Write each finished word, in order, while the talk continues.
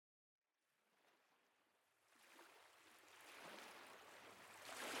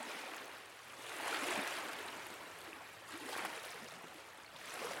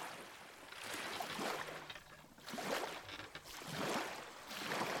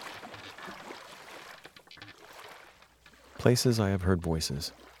Places I Have Heard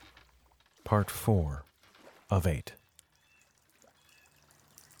Voices, Part 4 of 8.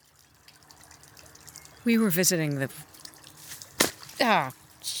 We were visiting the... Ah,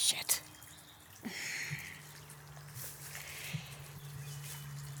 shit.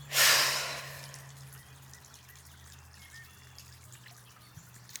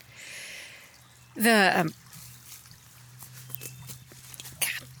 The,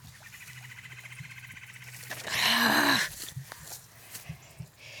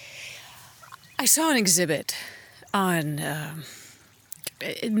 I saw an exhibit on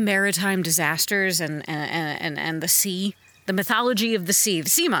maritime disasters and the sea, the mythology of the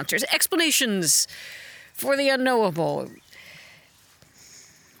sea monsters, explanations for the unknowable.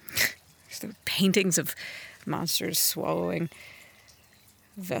 The paintings of monsters swallowing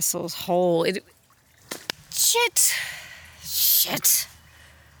vessels whole. Shit.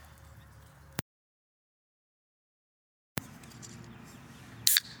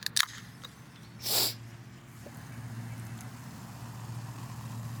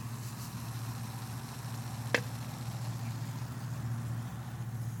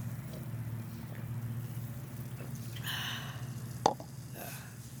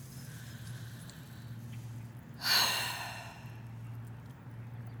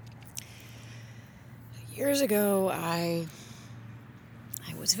 Years ago, I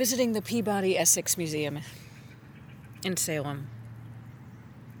was visiting the Peabody Essex Museum in Salem.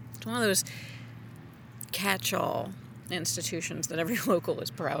 It's one of those catch-all institutions that every local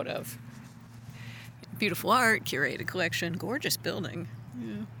is proud of. Beautiful art, curated collection, gorgeous building.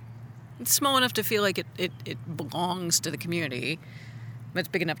 Yeah. It's small enough to feel like it belongs to the community, but it's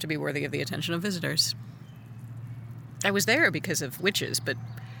big enough to be worthy of the attention of visitors. I was there because of witches, but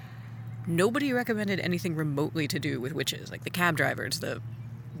nobody recommended anything remotely to do with witches, like the cab drivers, the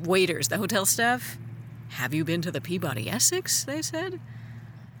waiters, the hotel staff. Have you been to the Peabody Essex, they said?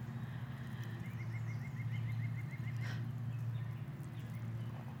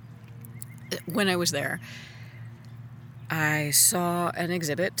 When I was there, I saw an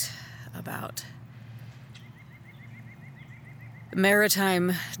exhibit about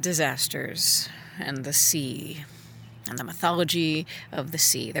maritime disasters and the sea and the mythology of the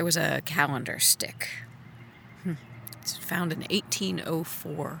sea. There was a calendar stick. It's found in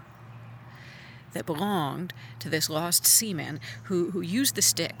 1804 that belonged to this lost seaman who used the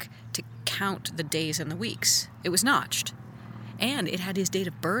stick to count the days and the weeks. It was notched, and it had his date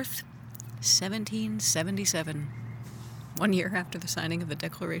of birth, 1777, 1 year after the signing of the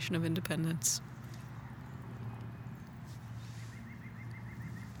Declaration of Independence.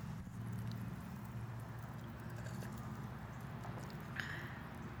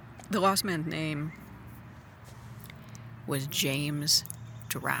 The lost man's name was James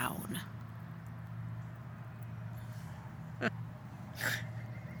Drown.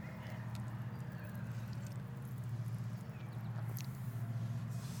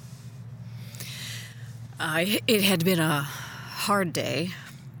 It had been a hard day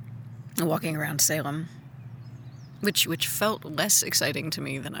walking around Salem, which felt less exciting to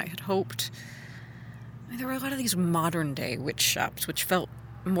me than I had hoped. There were a lot of these modern-day witch shops, which felt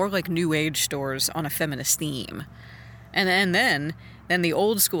more like New Age stores on a feminist theme. And then the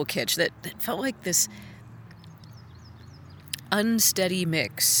old-school kitsch that felt like this unsteady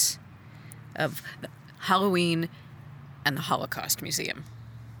mix of Halloween and the Holocaust Museum.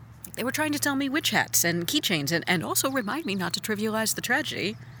 They were trying to tell me witch hats and keychains and also remind me not to trivialize the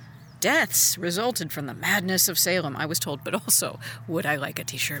tragedy. Deaths resulted from the madness of Salem, I was told, but also, would I like a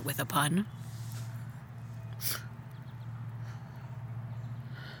t-shirt with a pun?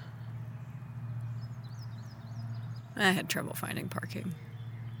 I had trouble finding parking.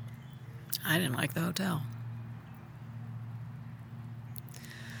 I didn't like the hotel.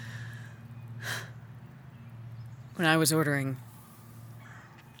 When I was ordering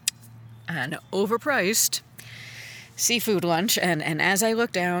an overpriced seafood lunch, and as I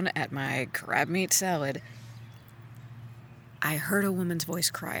looked down at my crab meat salad, I heard a woman's voice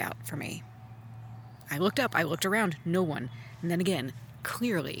cry out for me. I looked up, I looked around, no one. And then again,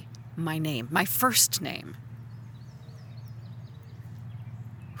 clearly, my name, my first name.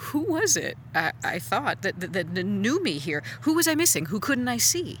 Who was it, I thought, that knew me here? Who was I missing? Who couldn't I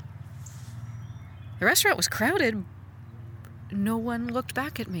see? The restaurant was crowded. No one looked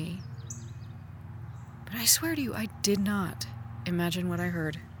back at me. But I swear to you, I did not imagine what I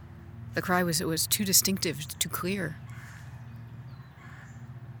heard. The cry was too distinctive, too clear.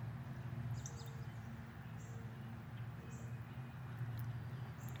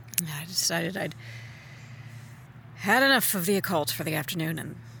 I decided I'd had enough of the occult for the afternoon,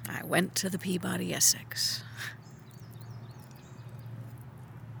 and I went to the Peabody Essex.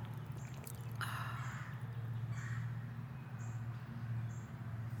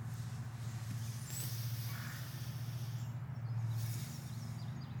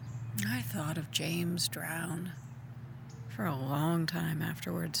 I thought of James Drown for a long time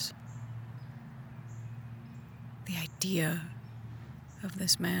afterwards. The idea of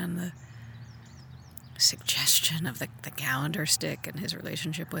this man, the suggestion of the calendar stick and his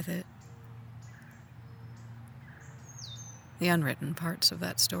relationship with it. The unwritten parts of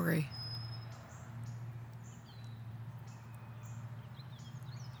that story.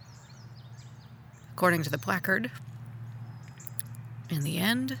 According to the placard, in the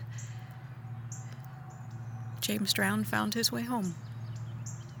end, James Drown found his way home.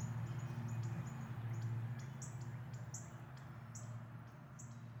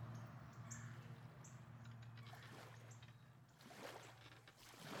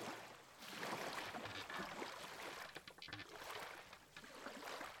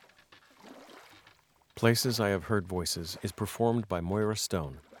 Places I Have Heard Voices is performed by Moira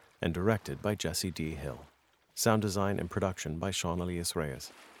Stone and directed by Jesse D. Hill. Sound design and production by Sean Elias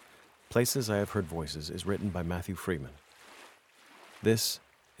Reyes. Places I Have Heard Voices is written by Matthew Freeman. This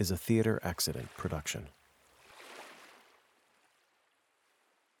is a Theater Accident production.